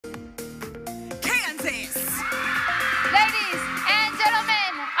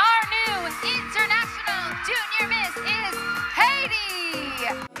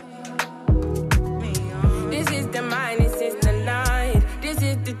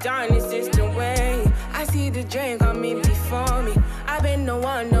done, it's just the way. I see the dream coming before me. I've been the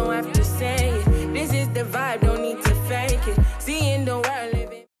one, no have to say it. This is the vibe, don't need to fake it. Seeing the world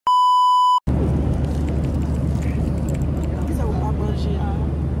living.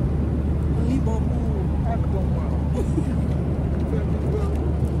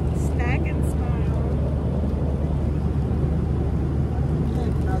 Snack and smile.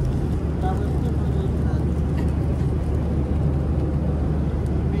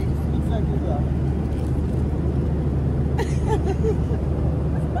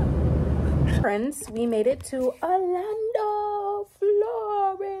 Friends, we made it to Orlando,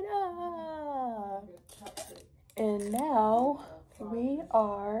 Florida. And now we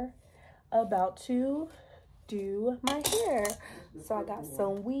are about to do my hair. So I got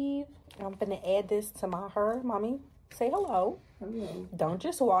some weave. I'm gonna add this to my hair. Mommy, say hello. Hello. Don't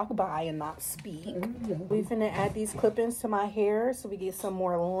just walk by and not speak. We're gonna add these clip-ins to my hair so we get some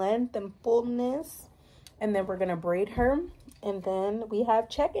more length and fullness. And then we're gonna braid her. And then we have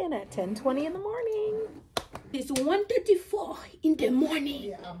check-in at 10:20 in the morning. It's 1:34 in the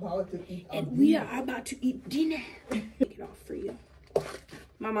morning. And we are about to eat dinner. Take it off for you.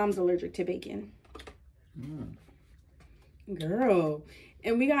 My mom's allergic to bacon. Girl.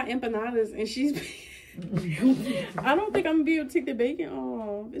 And we got empanadas and she's... I don't think I'm gonna be able to take the bacon.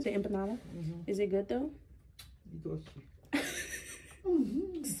 Oh, is it empanada? Is it good though?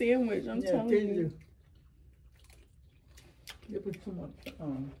 Sandwich, I'm telling you. You put too much.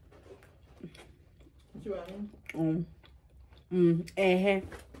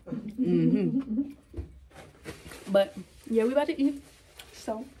 But yeah, we about to eat.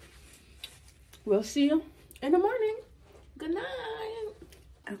 So we'll see you in the morning. Good night.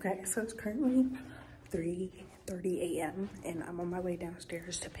 Okay, so it's currently 3:30 a.m. and I'm on my way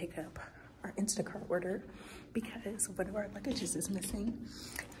downstairs to pick up our Instacart order because one of our luggages is missing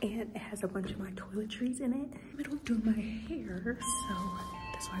and it has a bunch of my toiletries in it. I don't do my hair, so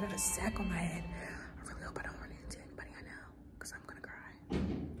that's why I got a sack on my head. I really hope I don't run into anybody I know because I'm gonna cry.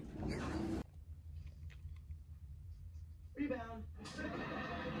 Yeah. Rebound.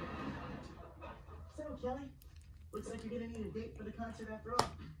 So, Kelly, looks like you're gonna need a date for the concert after all.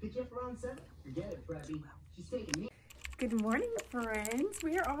 Pick you up around 7? Forget it, Preppy. She's taking me. Good morning, friends.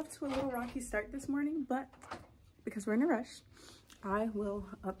 We are off to a little rocky start this morning, but because we're in a rush, I will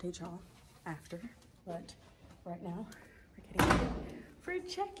update y'all after. But right now, we're getting ready for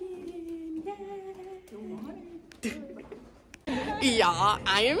check-in. Yay! Good morning. Y'all,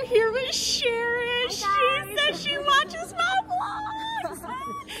 I am here with Sharon. She said she watches my vlogs.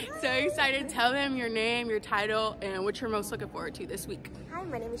 So excited. Tell them your name, your title, and what you're most looking forward to this week. Hi,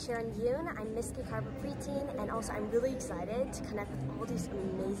 my name is Sharon Yoon. I'm Miss Carver Preteen, and also I'm really excited to connect with all these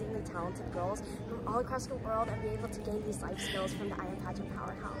amazingly talented girls from all across the world and be able to gain these life skills from the I Am Pageant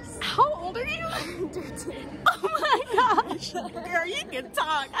Powerhouse. How old are you? 13. Oh my gosh. Girl, you can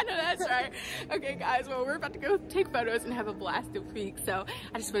talk. I know that's right. Okay, guys, well, we're about to go take photos and have a blast of week, so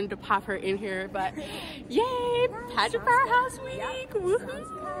I just wanted to pop her in here, but yay, Pageant Powerhouse week. Yep, woohoo.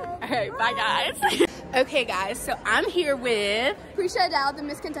 All right, bye, guys. Okay, guys, so I'm here with Prisha Dow, the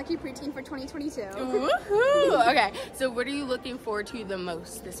Miss Kentucky Preteen for 2022. Woohoo! Okay, so what are you looking forward to the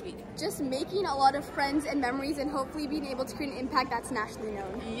most this week? Just making a lot of friends and memories and hopefully being able to create an impact that's nationally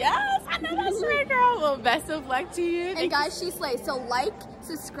known. Yes, I know that's right, girl. Well, best of luck to you. And guys, she slays. So like,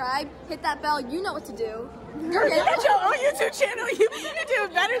 subscribe, hit that bell. You know what to do. Girl, you got your own YouTube channel. You do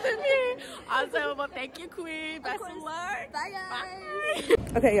better than me. Awesome. Well, thank you, Queen. Best of luck. Bye, guys. Bye.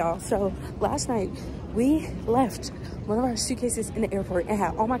 Okay, y'all, so last night we left one of our suitcases in the airport and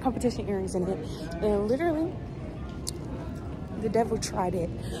had all my competition earrings in it, and literally the devil tried it,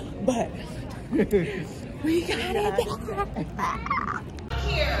 but we got it back.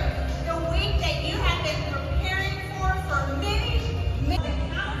 Here, the week that you have been preparing for many.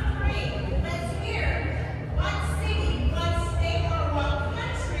 Count 3. Let's hear what city, what state, or what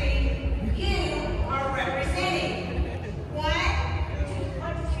country you are representing. 1, 2,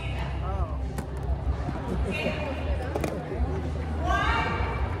 let's stand up. 1,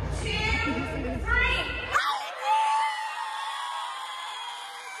 2, 3.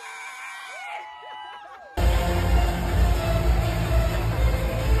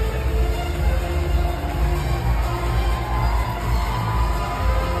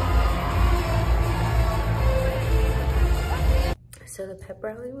 So the pep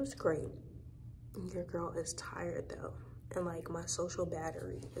rally was great. Your girl is tired though, and like my social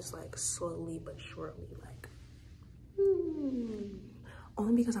battery is like slowly but surely like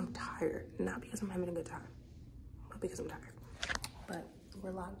only because I'm tired, not because I'm having a good time, but because I'm tired. But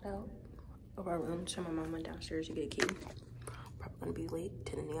we're locked out of our room, so my mom went downstairs to get a key. Probably gonna be late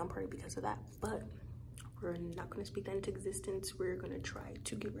to the neon party because of that, but we're not gonna speak that into existence. We're gonna try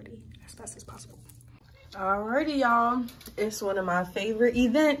to get ready as fast as possible. Alrighty, y'all. It's one of my favorite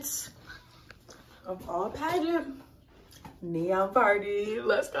events of all pageant. Neon party.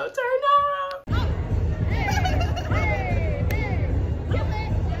 Let's go turn up.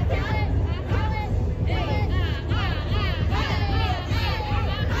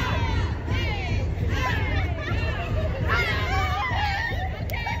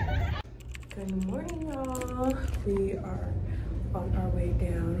 Good morning, y'all. We are on our way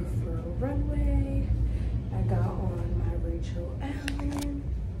down for a runway. I got on my Rachel Allen.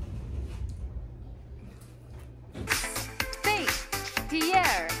 Faith,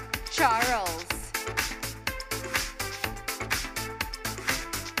 Pierre, Charles.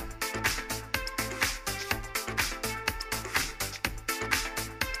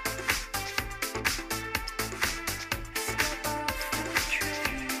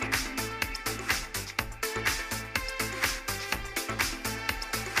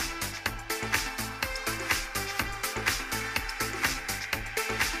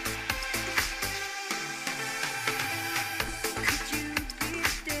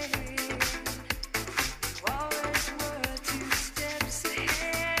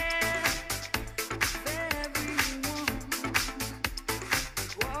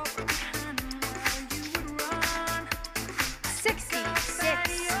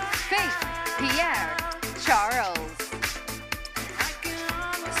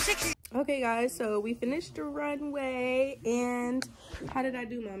 Okay, guys, so we finished the runway, and how did I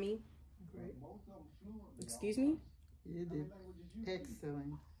do, mommy? Great. Excuse me? You did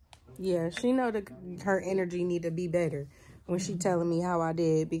excellent. Yeah, she know that her energy need to be better when she telling me how I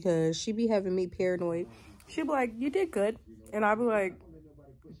did, because she be having me paranoid. She be like, you did good, and I be like,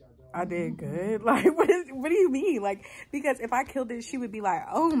 I did good. Like, what do you mean? Like, because if I killed it, she would be like,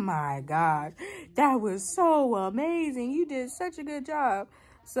 oh my god, that was so amazing, you did such a good job.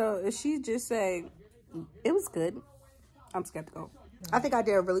 So if she just say it was good, I'm skeptical. I think I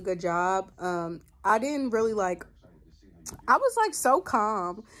did a really good job. I didn't really I was like so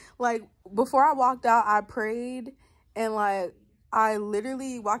calm. Like, before I walked out, I prayed, and like I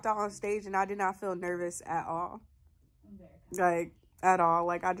literally walked out on stage and I did not feel nervous at all. Like, at all.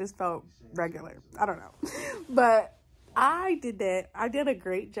 Like, I just felt regular. I don't know. But I did that. I did a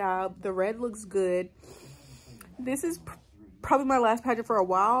great job. The red looks good. This is probably my last pageant for a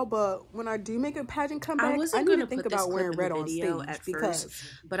while, but when I do make a pageant comeback, I need to think about wearing red on stage because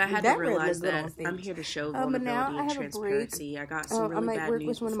but I had to realize that I'm here to show vulnerability and transparency. I got some really bad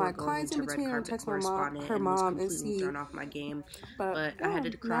news before going into red carpet correspondent and was completely thrown off my game. But I had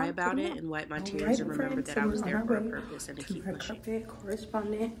to cry about it and wipe my tears and remember that I was there for a purpose and to keep pushing. Red carpet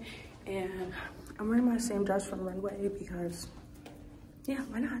correspondent, and I'm wearing my same dress from runway because, yeah,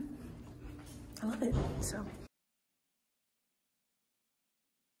 why not? I love it. So.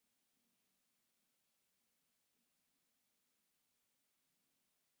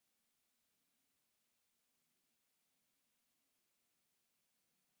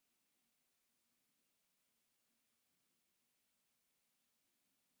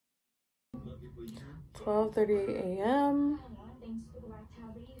 $12:38 a.m.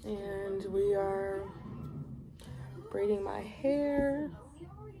 and we are braiding my hair.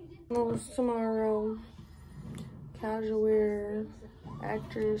 Tomorrow, casual wear,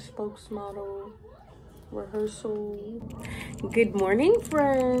 actress, spokesmodel, rehearsal. Good morning,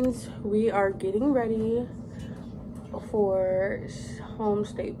 friends. We are getting ready for home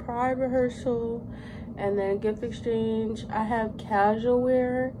state pride rehearsal and then gift exchange. I have casual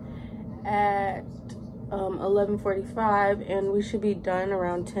wear at 11:45 and we should be done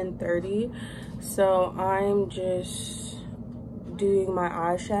around 10:30. So I'm just doing my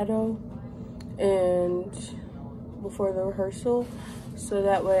eyeshadow and before the rehearsal, so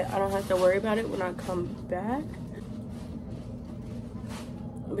that way I don't have to worry about it when I come back.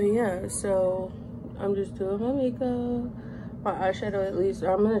 But yeah, so I'm just doing my makeup, my eyeshadow at least.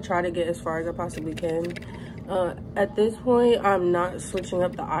 I'm gonna try to get as far as I possibly can. At this point, I'm not switching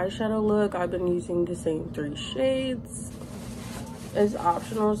up the eyeshadow look. I've been using the same 3 shades as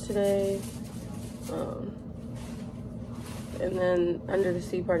optionals today. And then under the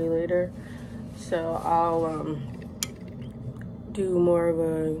sea party later. So I'll do more of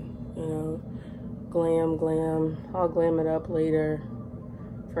a, you know, glam. I'll glam it up later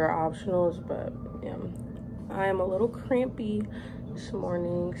for optionals, but yeah. I am a little crampy this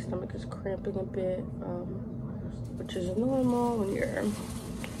morning. Stomach is cramping a bit, which is normal when you're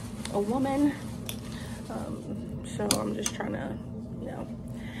a woman. So I'm just trying to, you know,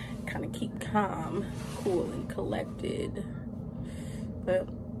 kind of keep calm, cool, and collected. but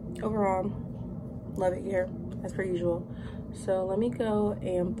overall, love it here as per usual. So let me go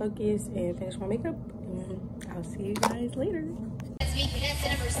and focus and finish my makeup, and I'll see you guys later. Let's meet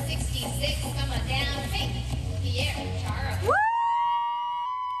contestant number 66. Come on down, Faith, Pierre, Charles. Woo!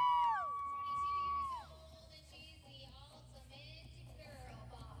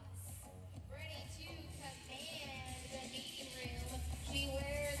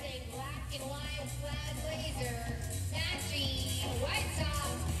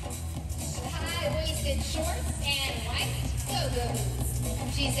 Shorts and white go-go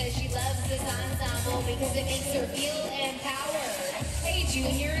boots. She says she loves this ensemble because it makes her feel empowered. A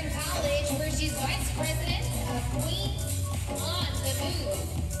junior in college where she's vice president of Queens on the Move.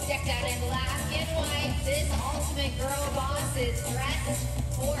 Decked out in black and white, this ultimate girl boss is dressed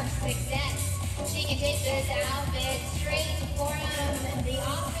for success. She can take this outfit straight from the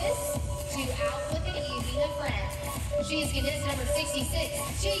office to out with an evening of friends. She's contestant number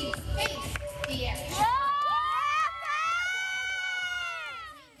 66. She's Faith Pierre.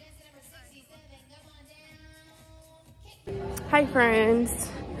 Hi friends,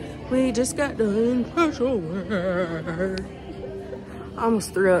 we just got done special work. I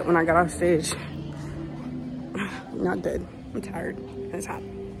almost threw up when I got off stage. Not good, I'm tired and it's hot.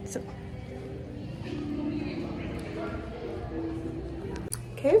 So.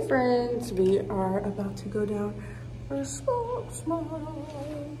 Okay friends, we are about to go down for Smoke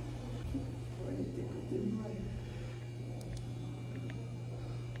Smile.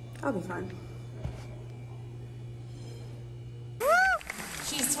 I'll be fine.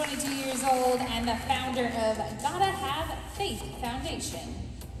 She's 22 years old and the founder of Gotta Have Faith Foundation.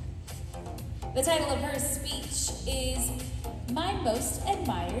 The title of her speech is My Most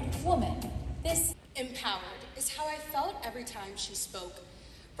Admired Woman. This Empowered is how I felt every time she spoke.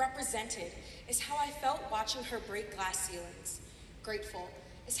 Represented is how I felt watching her break glass ceilings. Grateful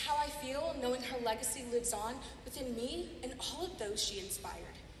is how I feel knowing her legacy lives on within me and all of those she inspired.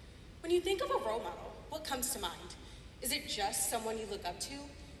 When you think of a role model, what comes to mind? Is it just someone you look up to?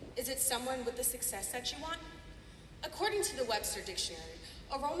 Is it someone with the success that you want? According to the Webster Dictionary,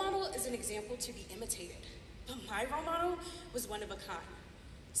 a role model is an example to be imitated. But my role model was one of a kind.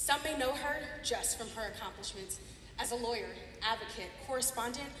 Some may know her just from her accomplishments as a lawyer, advocate,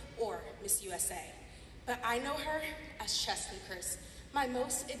 correspondent, or Miss USA. But I know her as Chesley Chris, my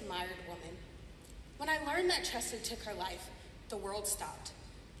most admired woman. When I learned that Chesley took her life, the world stopped.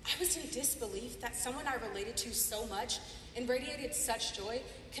 I was in disbelief that someone I related to so much and radiated such joy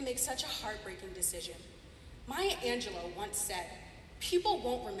can make such a heartbreaking decision. Maya Angelou once said, "People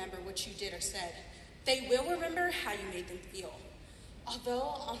won't remember what you did or said. They will remember how you made them feel." Although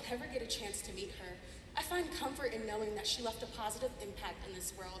I'll never get a chance to meet her, I find comfort in knowing that she left a positive impact in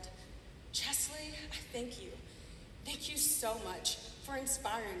this world. Chesley, I thank you. Thank you so much for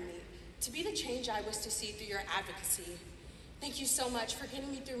inspiring me to be the change I was to see through your advocacy. Thank you so much for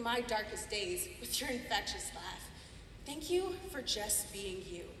getting me through my darkest days with your infectious laugh. Thank you for just being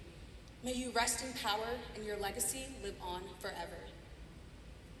you. May you rest in power and your legacy live on forever.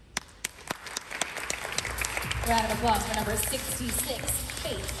 round of applause for number 66,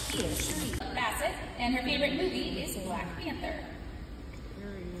 Faith Pierre Bassett, and her favorite movie is Black Panther.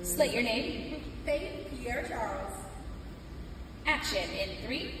 Slate your name. Faith Pierre Charles. Action in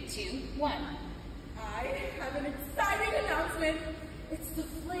 3, 2, 1. I have an exciting announcement. It's the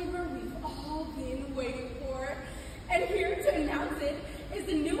flavor we've all been waiting for. And here to announce it is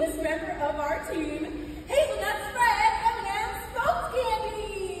the newest member of our team, Hazelnut Spread M&M's Salt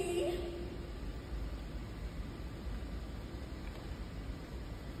Candy.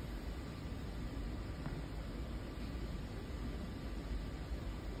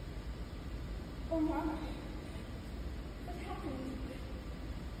 Oh my. What happened?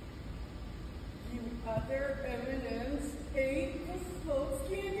 You other M&Ms ate the salt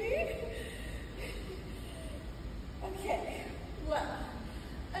candy? Okay, well,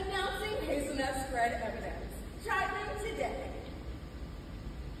 announcing Hazelnut Spread M&Ms. Try them today.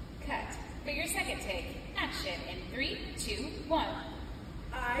 Cut. For your second take, action in 3, 2, 1.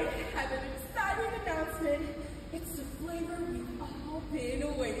 I have an exciting announcement. It's the flavor we've all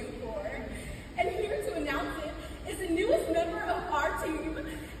been waiting for. And here to announce it is the newest member of our team,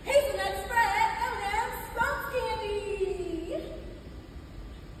 Hazelnut Spread M&M's Salt Candy.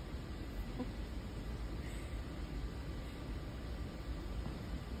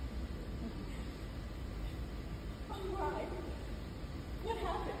 Oh my, what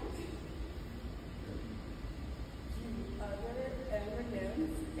happened? You other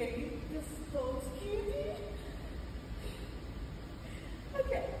M&Ms ate the salt candy?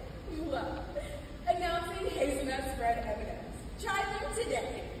 Okay, well, announcing Hazelnut Spread M&Ms. Try them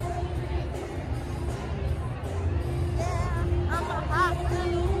day.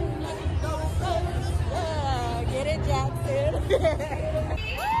 Yeah, get it, Jackson.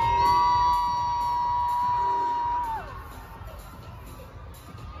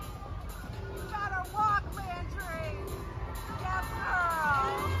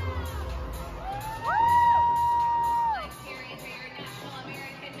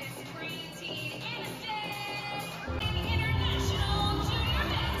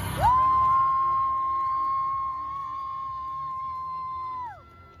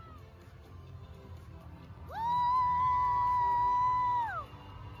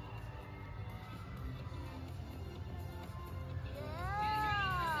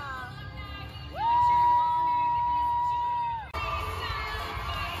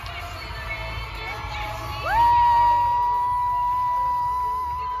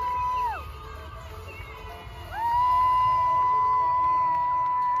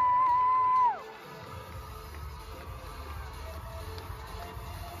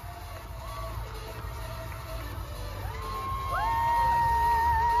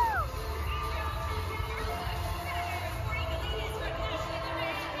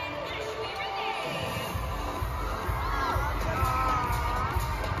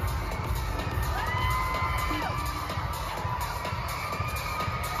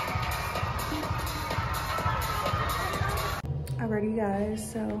 Alrighty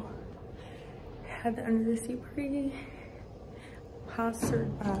guys, so had the under the sea party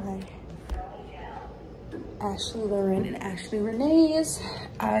sponsored by Ashley Lauren and Ashley Renee's.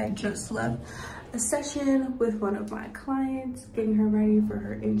 I just left a session with one of my clients, getting her ready for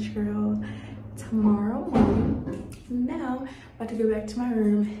her intro tomorrow morning. Now, about to go back to my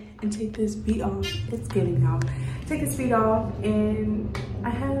room and take this beat off. It's getting out. Take this beat off, and I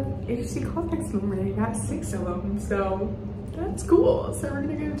have HC contacts memory. I got 6 of them, so that's cool. So we're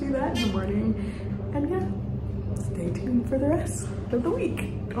gonna go do that in the morning, and yeah, stay tuned for the rest of the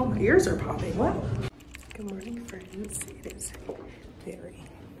week. Oh, my ears are popping. Wow. Good morning, friends. It is very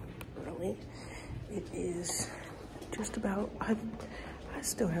early. It is just about, I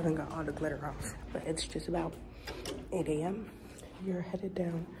still haven't got all the glitter off, but it's just about 8 a.m. We're headed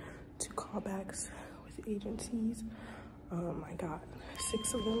down to callbacks with agencies. I got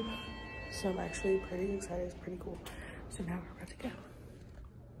 6 of them, so I'm actually pretty excited. It's pretty cool. So now we're about to go.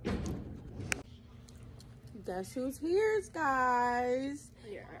 Guess who's here, guys?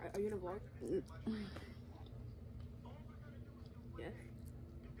 Yeah, are you gonna vlog? Yeah.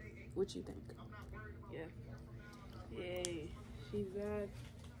 What you think? Yeah. Yay. She's back.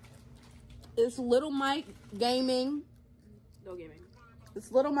 It's Little Mike Gaming. No gaming.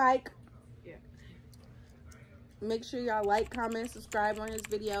 It's Little Mike. Yeah. Make sure y'all like, comment, subscribe on his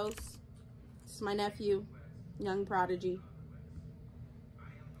videos. It's my nephew, young prodigy.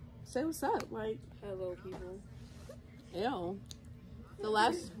 Say what's up, like. Hello, people. Ew.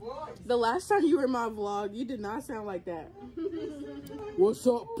 The last time you were in my vlog, you did not sound like that. What's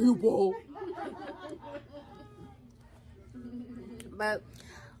up, people? But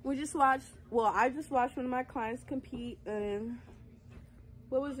we just watched, well, I just watched one of my clients compete in,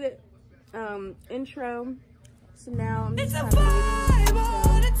 what was it? Intro. So now I'm just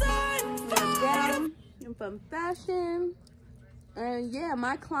down in fun fashion. And yeah,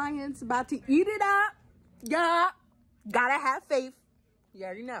 my client's about to eat it up. Yeah. Gotta have faith. You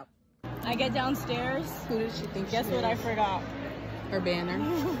already know. I get downstairs. Who did she think? Guess what I forgot? Her banner.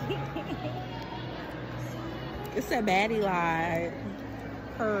 It's a baddie lie.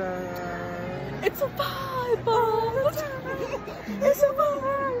 It's a vibe all the time. It's a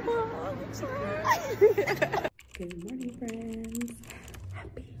vibe all the time. Good morning, friends.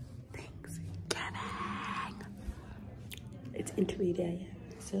 Happy Thanksgiving. It's interview day,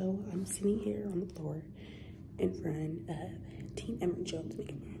 so I'm sitting here on the floor in front of Team Emerald Jones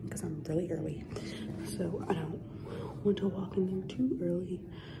makeup room because I'm really early. So I don't want to walk in there too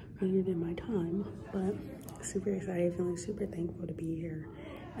earlier than my time, but super excited, feeling super thankful to be here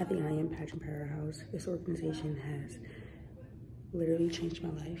at the I Am Pageant Powerhouse. This organization has literally changed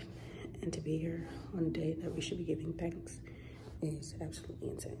my life, and to be here on a day that we should be giving thanks is absolutely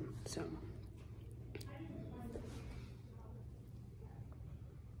insane. So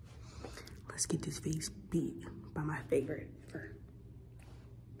let's get this face beat by my favorite ever.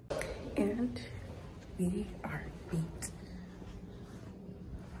 And we are beat.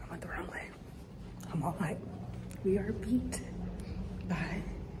 I went the wrong way. I'm all right. We are beat by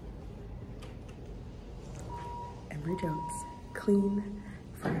Emery Jones. Clean,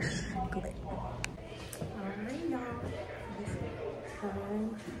 fresh glit. Alright, y'all. This is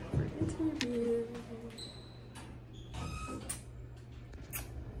time for interview.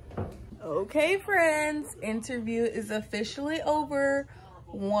 Okay, friends, interview is officially over.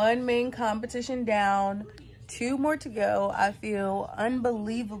 1 main competition down, 2 more to go. I feel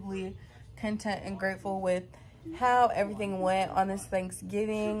unbelievably content and grateful with how everything went on this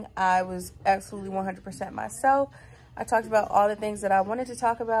Thanksgiving. I was absolutely 100% myself. I talked about all the things that I wanted to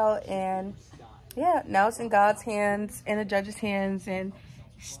talk about, and yeah, now it's in God's hands and the judges' hands, and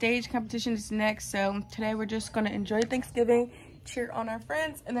stage competition is next. So today we're just going to enjoy Thanksgiving, cheer on our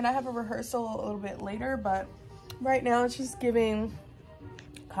friends, and then I have a rehearsal a little bit later, but right now it's just giving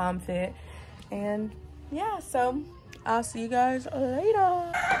confit. And yeah, so I'll see you guys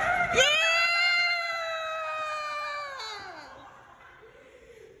later.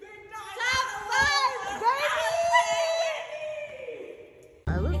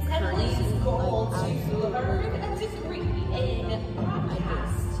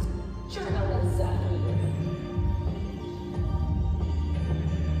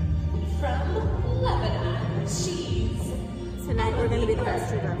 Tonight we're gonna be the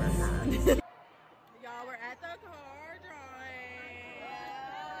best we've ever had. Y'all, we're at the car drawing.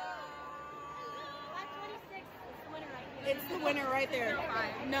 It's the winner right there.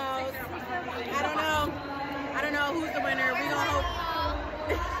 No, I don't know who's the winner. We gonna hope.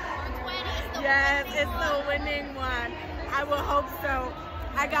 Yes, it's the winning one. I will hope so.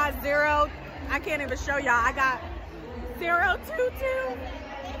 I got 0. I can't even show y'all. I got 022.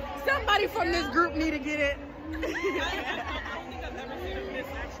 Somebody from this group need to get it.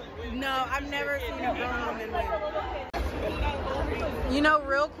 No, I've never seen a grown woman win. You know,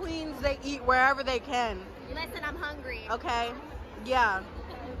 real queens, they eat wherever they can. Listen, I'm hungry. Okay? Yeah.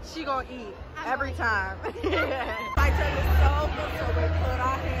 She gonna eat every time. My turn is so good, so we put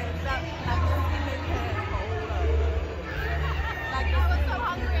our hands up. I was so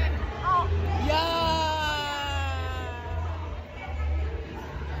hungry. Oh. Yeah.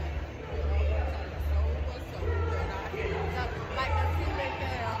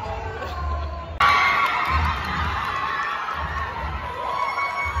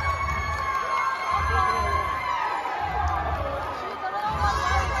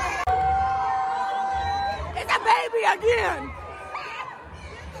 Again.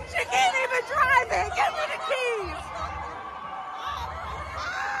 She can't even drive it. Give me the keys.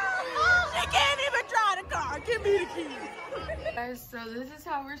 She can't even drive the car. Give me the keys. Guys, so this is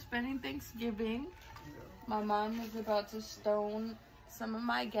how we're spending Thanksgiving. My mom is about to stone some of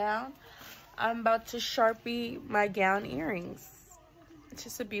my gown. I'm about to Sharpie my gown earrings. It's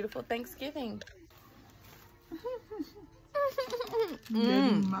just a beautiful Thanksgiving.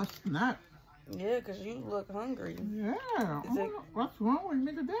 My snack. Yeah, because you look hungry. Yeah. What's wrong with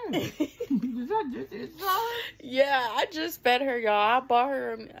me today? Yeah, I just fed her, y'all. I bought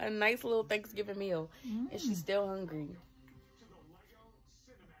her a nice little Thanksgiving meal, and she's still hungry.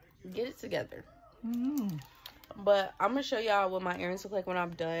 Get it together. But I'm going to show y'all what my earrings look like when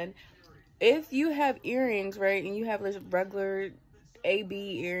I'm done. If you have earrings, right, and you have this regular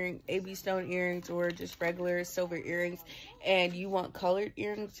AB stone earrings or just regular silver earrings, and you want colored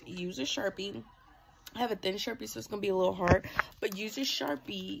earrings, use a Sharpie. I have a thin Sharpie, so it's gonna be a little hard, but use a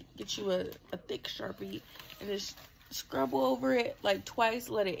Sharpie. Get you a thick Sharpie and just scrub over it like twice,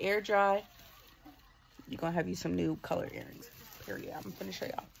 let it air dry. You're gonna have you some new colored earrings. Period. I'm gonna show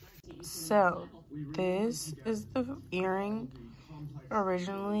y'all. So this is the earring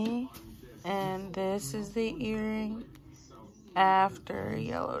originally, and this is the earring after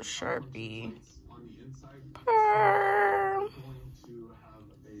yellow Sharpie. Purr.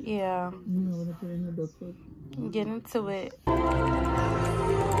 Yeah. Get into it.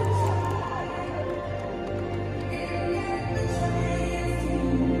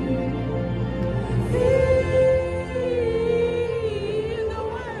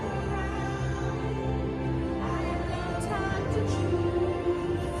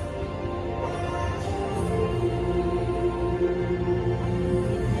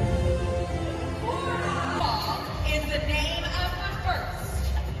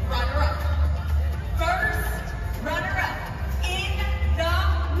 First runner-up in the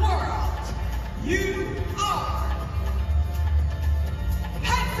world.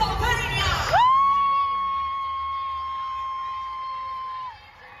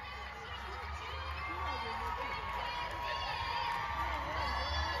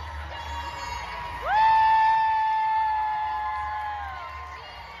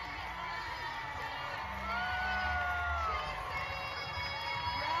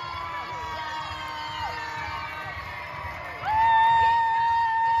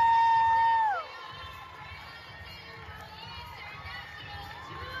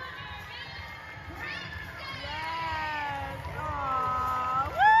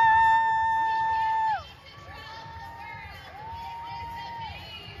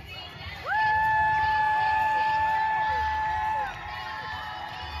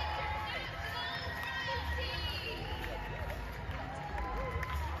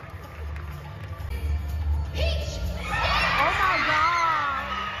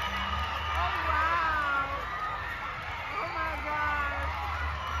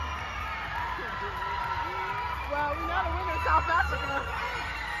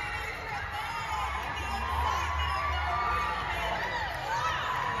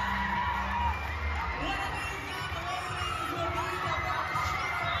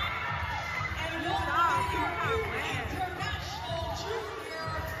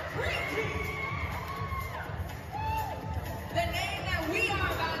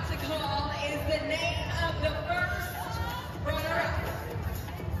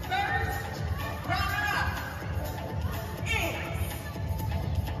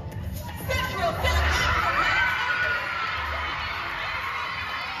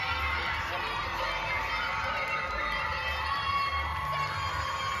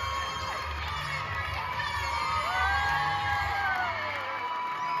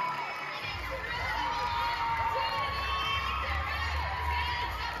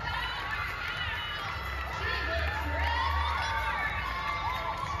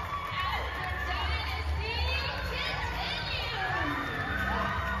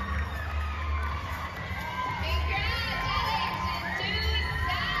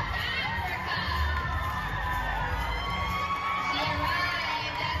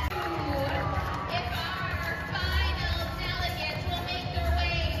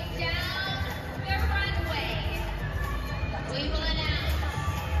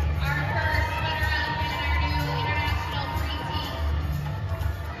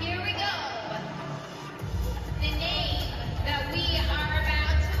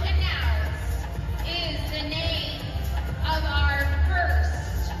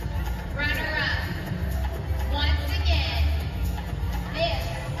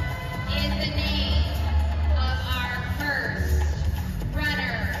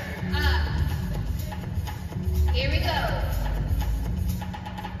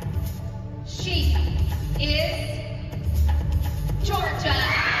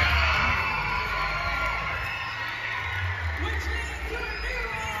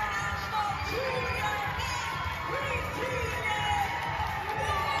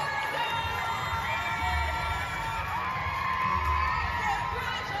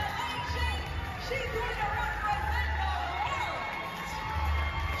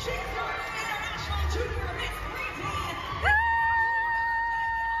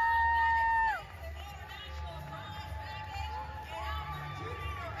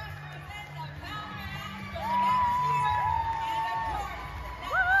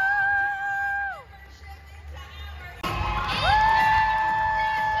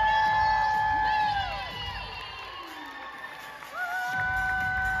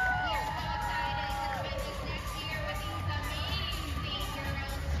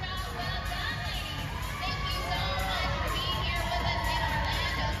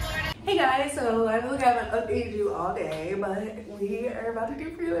 Hey guys, so I feel like I haven't updated you all day, but we are about to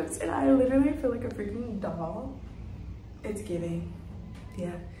do prelims and I literally feel like a freaking doll. It's giving.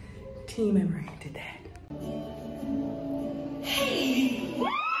 Yeah, team memory did that. Hey!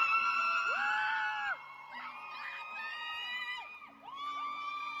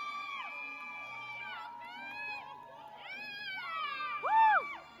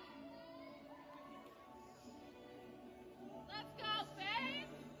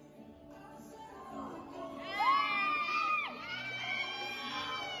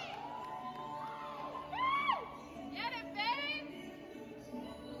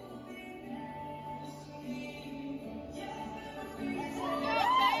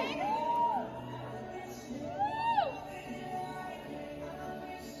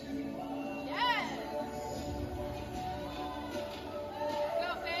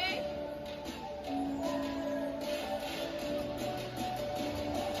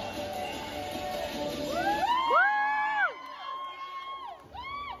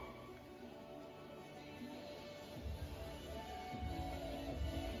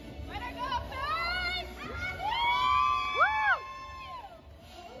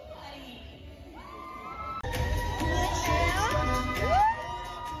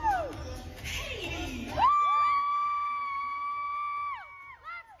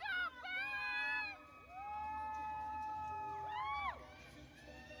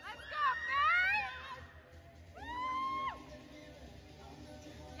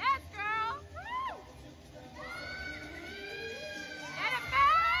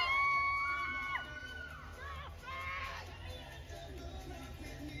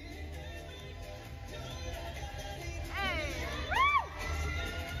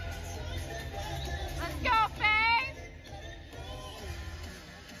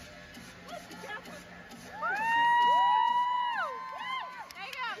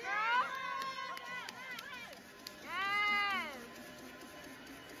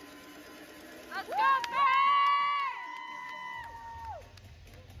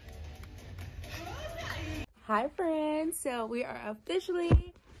 Hi friends, so we are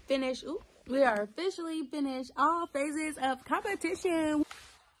officially finished. We are officially finished all phases of competition.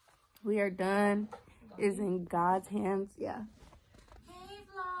 We are done. It's in God's hands. Yeah. Hey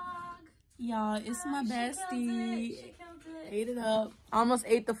vlog. Y'all, it's my bestie. She killed it. Ate it up. Almost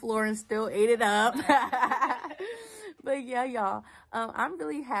ate the floor and still ate it up. But yeah, y'all, I'm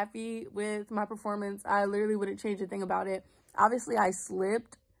really happy with my performance. I literally wouldn't change a thing about it. Obviously, I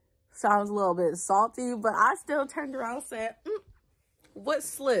slipped. So I was a little bit salty, but I still turned around and said, what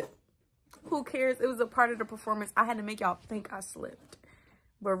slip? Who cares? It was a part of the performance. I had to make y'all think I slipped.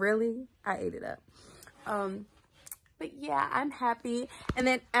 But really, I ate it up. But yeah, I'm happy. And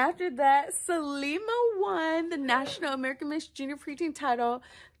then after that, Salima won the National American Miss Junior Preteen title.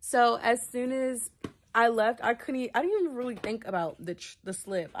 So as soon as I left, I didn't even really think about the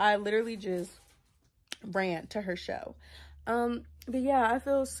slip. I literally just ran to her show. But yeah, I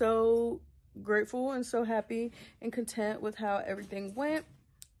feel so grateful and so happy and content with how everything went.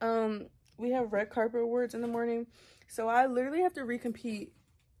 We have red carpet awards in the morning, so I literally have to recompete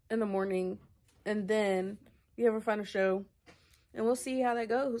in the morning, and then we have a final show, and we'll see how that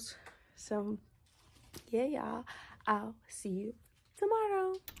goes. So yeah, y'all, I'll see you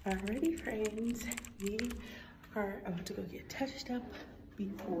tomorrow. Alrighty friends, we are about to go get touched up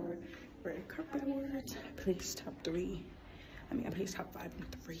before red carpet awards. I placed top 3. I placed top 5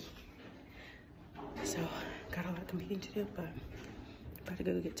 and 3. So, got a lot of competing to do, but about to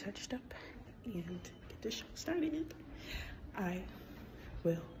go get touched up and get the show started. I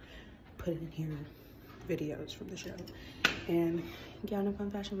will put in here videos from the show. And Gown and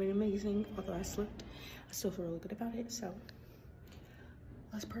Fun Fashion went amazing. Although I slipped, I still feel really good about it. So,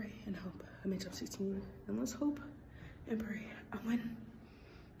 let's pray and hope I make top 16. And let's hope and pray I win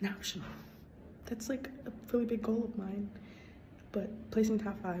national. That's like a really big goal of mine. but placing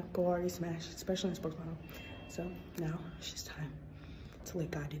top 5, goal already smashed, especially in sports model. So now it's just time to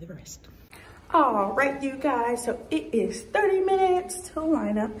let God do the rest. All right, you guys, so it is 30 minutes till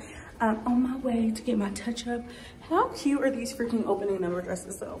lineup. I'm on my way to get my touch-up. How cute are these freaking opening number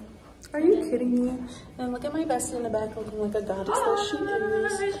dresses, though? Are you kidding me? And look at my bestie in the back looking like a goddess that she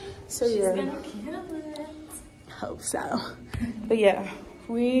is. So yeah. She's gonna kill it. Hope so. But yeah,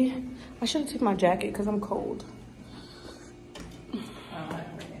 I should have taken my jacket because I'm cold.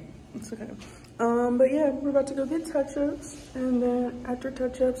 It's okay. But yeah, we're about to go get touch-ups, and then after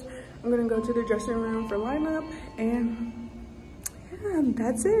touch-ups, I'm gonna go to the dressing room for lineup, and yeah,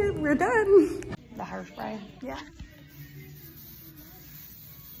 that's it. We're done. The hairspray, yeah.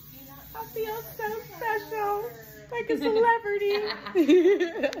 I feel so special, like a celebrity.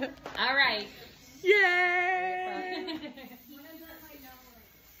 All right. Yay!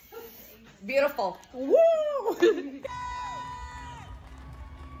 Beautiful. Woo!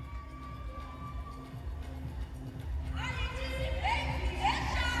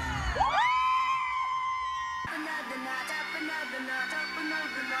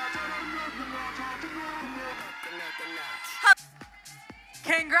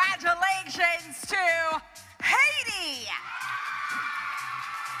 Congratulations to Haiti!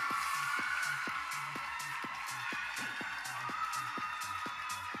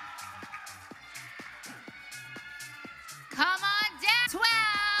 Come on down.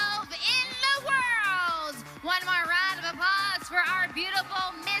 12 in the world. One more round of applause for our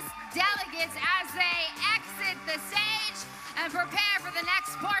beautiful Miss Delegates as they exit the stage and prepare for the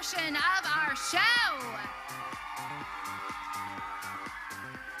next portion of our show.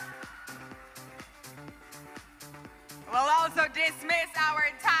 We'll also dismiss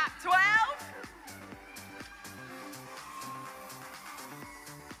our top 12.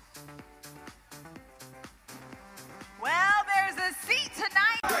 Well, there's a seat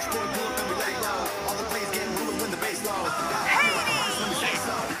tonight.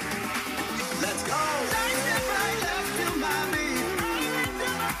 Let's go.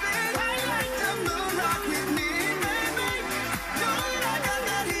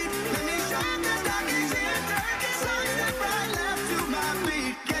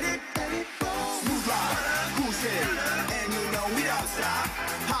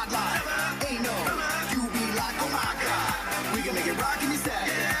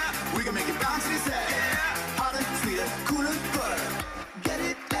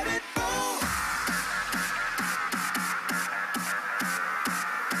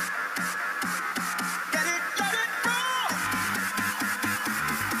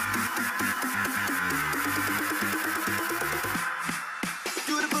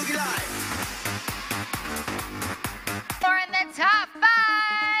 Top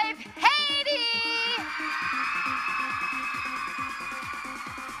 5, Haiti!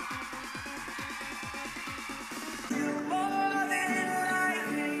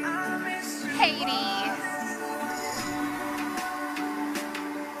 Haiti.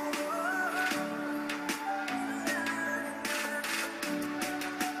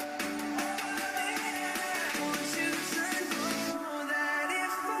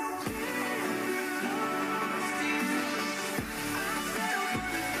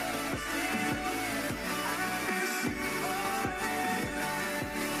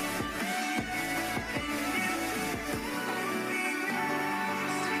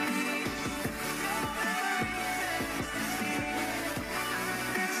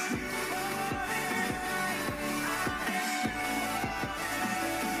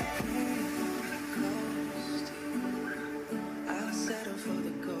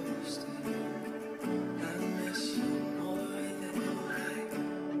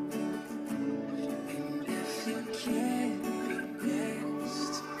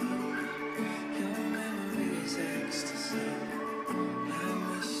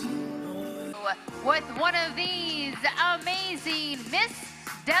 With one of these amazing Miss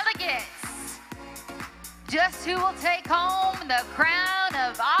Delegates. Just who will take home the crown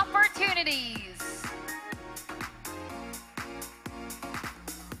of opportunities?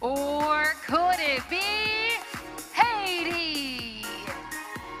 Or could it be Haiti?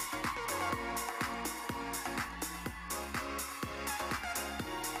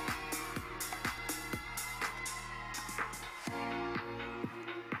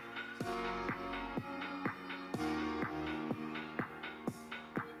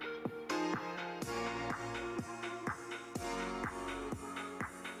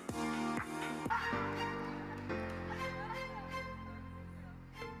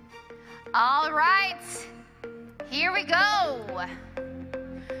 All right, here we go.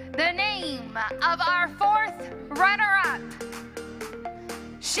 The name of our 4th runner-up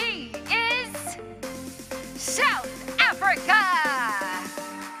She is South Africa.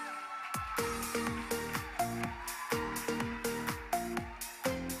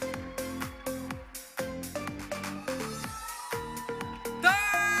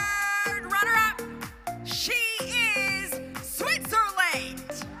 Third runner-up, she is Switzerland.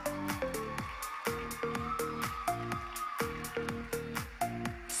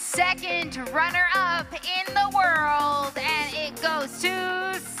 Second runner-up in the world, and it goes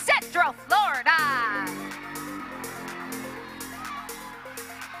to Central Florida.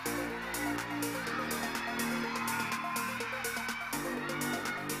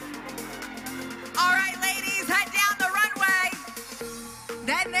 All right, ladies, head down the runway.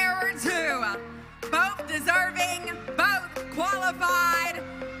 Then there were two, both deserving, both qualified,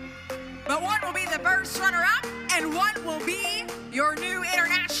 but one will be the first runner-up, and one will be your new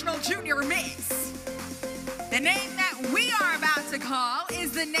International Junior Miss. The name that we are about to call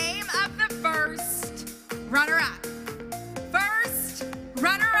is the name of the first runner-up. First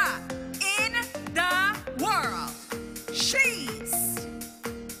runner-up in the world. She's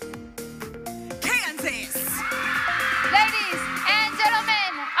Kansas. Ladies and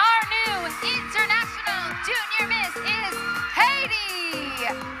gentlemen, our new International Junior Miss is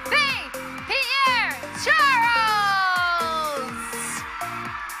Haiti Faith Pierre Charles.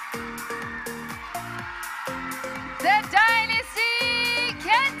 The dynasty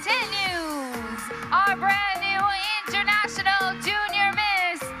continues. Our brand new International Junior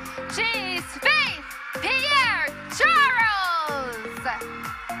Miss, she's Faith Pierre Charles.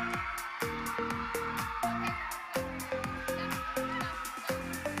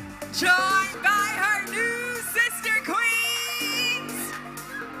 Joined by her new sister queens,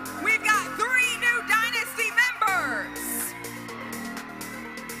 we've got 3 new dynasty members.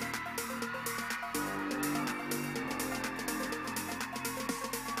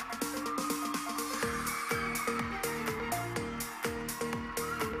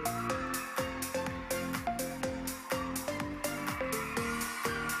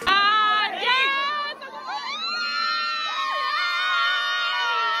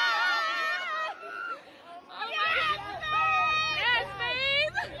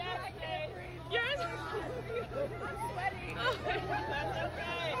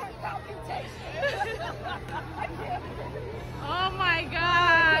 Oh my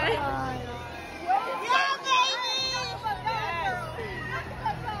God.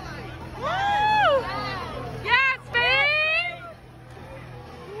 Woo! Yes, babe!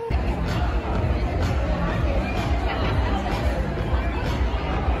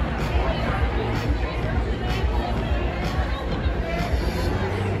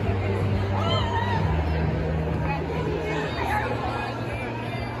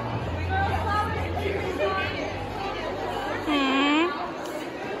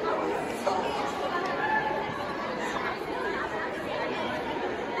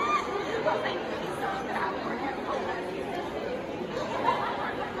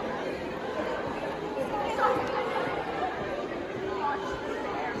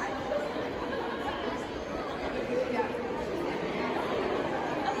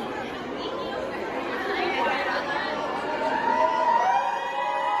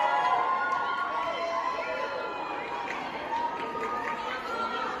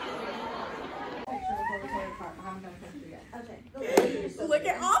 Look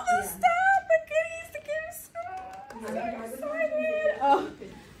at all the stuff, the goodies, the gifts. I'm so excited. Oh,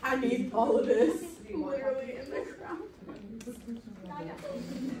 I need all of this. Literally in the crowd.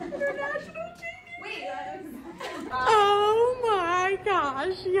 International Junior. Oh my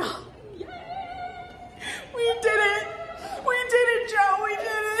gosh, y'all. We did it. We did it, Joe. We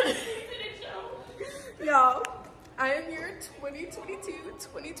did it. Y'all, I am your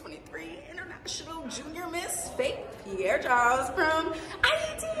 2022-2023 International Junior Miss Faith Pierre Charles from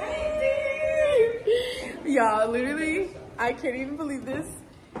IT. Y'all, literally, I can't even believe this.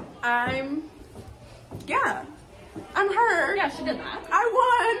 I'm her. Yeah, she did that. I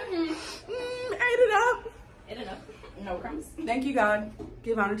won. Ate it up. Ate it up. No crumbs. Thank you, God.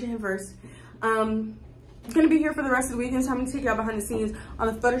 Give honor to him first. I'm gonna be here for the rest of the weekend, so I'm gonna take y'all behind the scenes on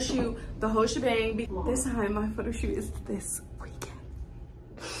the photo shoot, the whole shebang. This time, my photo shoot is this weekend.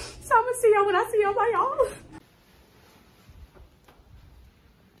 So I'm gonna see y'all when I see y'all. Bye, y'all.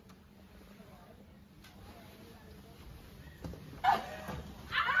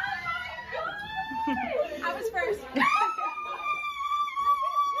 I was first.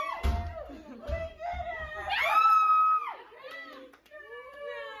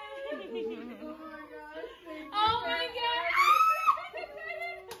 Oh my God.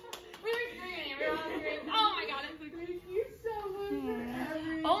 We were screaming. We were all screaming. Oh my God. Thank you so much for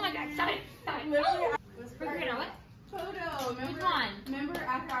everything.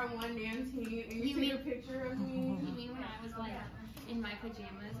 on Nancy and you took a picture of me. You mean when I was like in my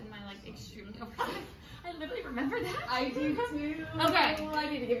pajamas and my like extremely oversized? I literally remember that. I do too. Okay. Well, I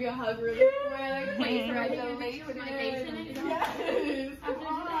need to give you a hug really quick. Wait, for the lace with my face in it? Yes. Come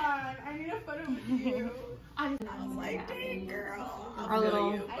on. I need a photo with you. I was like, dang girl. Our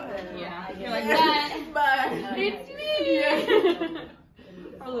little, yeah. You're like, but it's me. Yeah.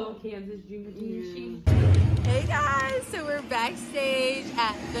 Our little Kansas junior team. Hey guys, so we're backstage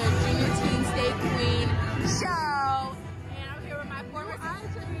at the Junior Teen State Queen show. And I'm here with my former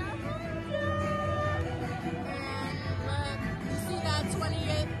sister. And look, you see that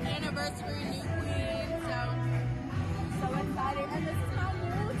 20th anniversary new queen. So excited. And this is my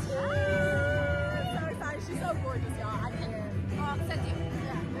new team. So excited. She's so gorgeous, y'all. I can't. Says you.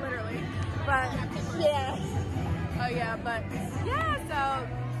 Yeah, literally. But yeah. Oh yeah, but yeah, so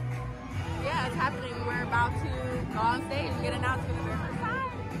yeah, it's happening. We're about to go on stage and get announced for the very first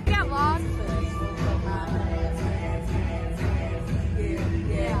time. We got lost.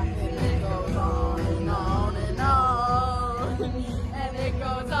 Yeah, and it goes on and on and on. And it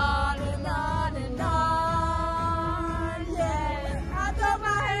goes on and on and on. Yeah, I throw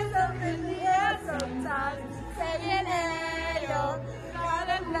my hands up in the air sometimes, saying, hey, yo,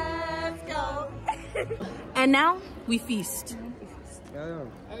 gotta let's go. And now we feast.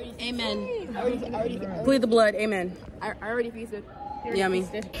 Amen. Plead the blood. Amen. I already feasted. Yummy.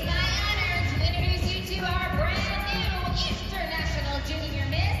 It's my honor to introduce you to our brand new International Junior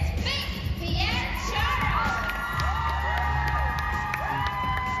Miss, Faith Pierre-Charles.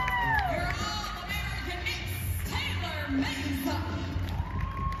 Your All-American Miss, Taylor Mesa.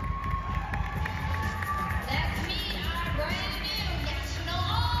 Let's meet our brand new National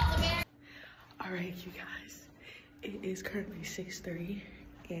All-American. All right, you guys. It is currently 6:30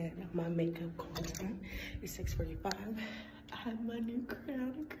 and my makeup call time is 6:45. I have my new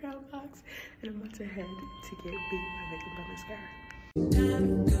crown and crown box and I'm about to head to get beat my makeup by mascara.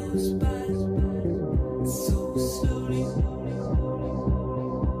 Time goes by so slowly.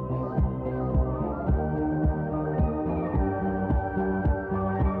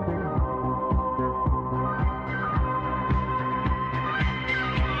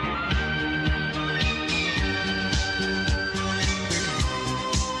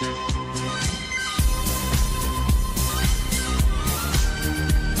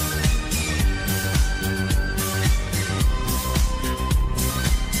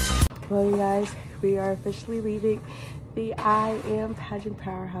 Well, you guys, we are officially leaving the I Am Pageant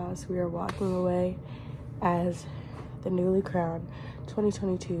Powerhouse. We are walking away as the newly crowned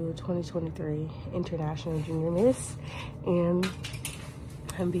 2022-2023 International Junior Miss. And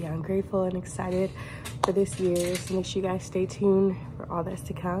I'm beyond grateful and excited for this year. So make sure you guys stay tuned for all that's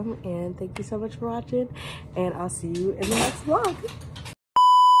to come. And thank you so much for watching. And I'll see you in the next vlog.